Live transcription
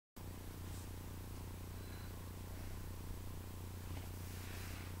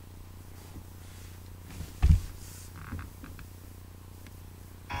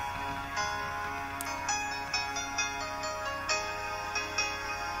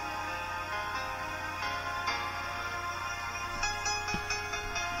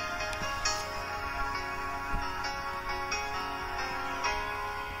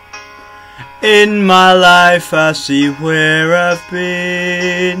In my life I see where I've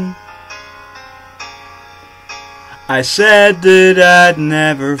been. I said that I'd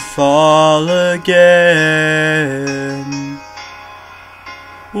never fall again.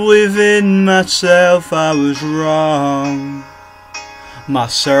 Within myself I was wrong. My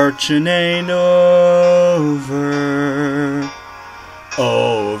searching ain't over.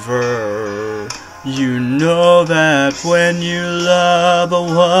 You know that when you love a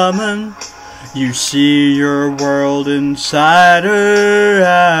woman, you see your world inside her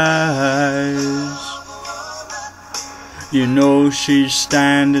eyes. You know she's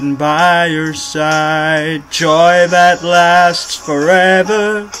standing by your side. Joy that lasts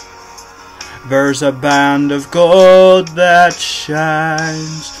forever. There's a band of gold that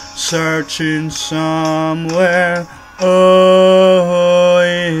shines, searching somewhere.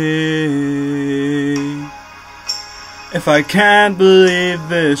 If I can't believe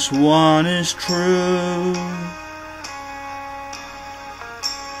this one is true,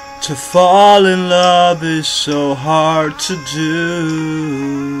 to fall in love is so hard to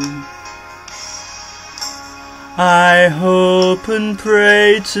do. I hope and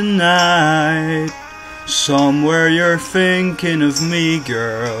pray tonight, somewhere you're thinking of me,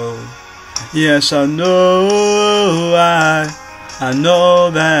 girl. Yes, I know, I know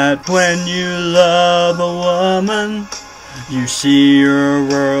that when you love a woman, you see your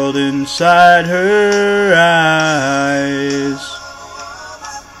world inside her eyes.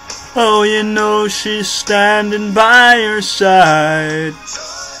 Oh, you know she's standing by your side.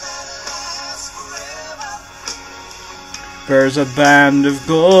 There's a band of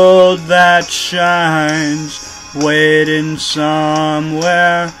gold that shines, waiting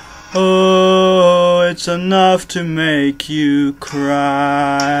somewhere. Oh, it's enough to make you cry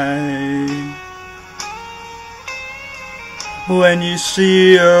when you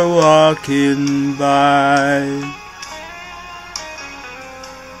see her walking by,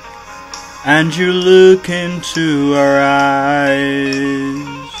 and you look into her eyes.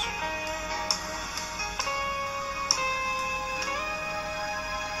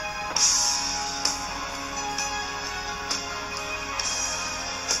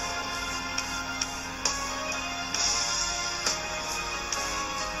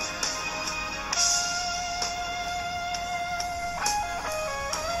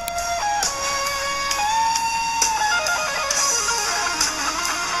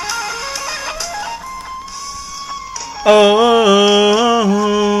 Oh,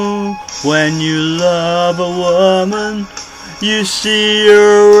 when you love a woman, you see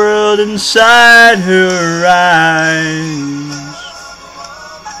your world inside her eyes.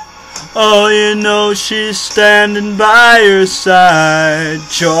 Oh, you know she's standing by your side.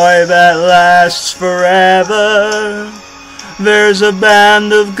 Joy that lasts forever. There's a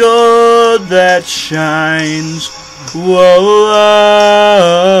band of gold that shines. Whoa.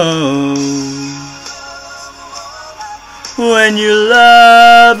 When you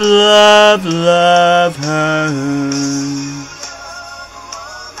love her,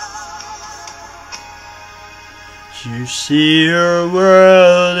 you see your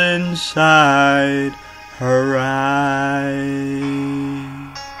world inside her eyes.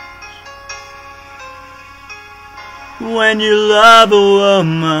 When you love a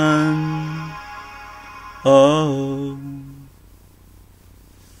woman, oh.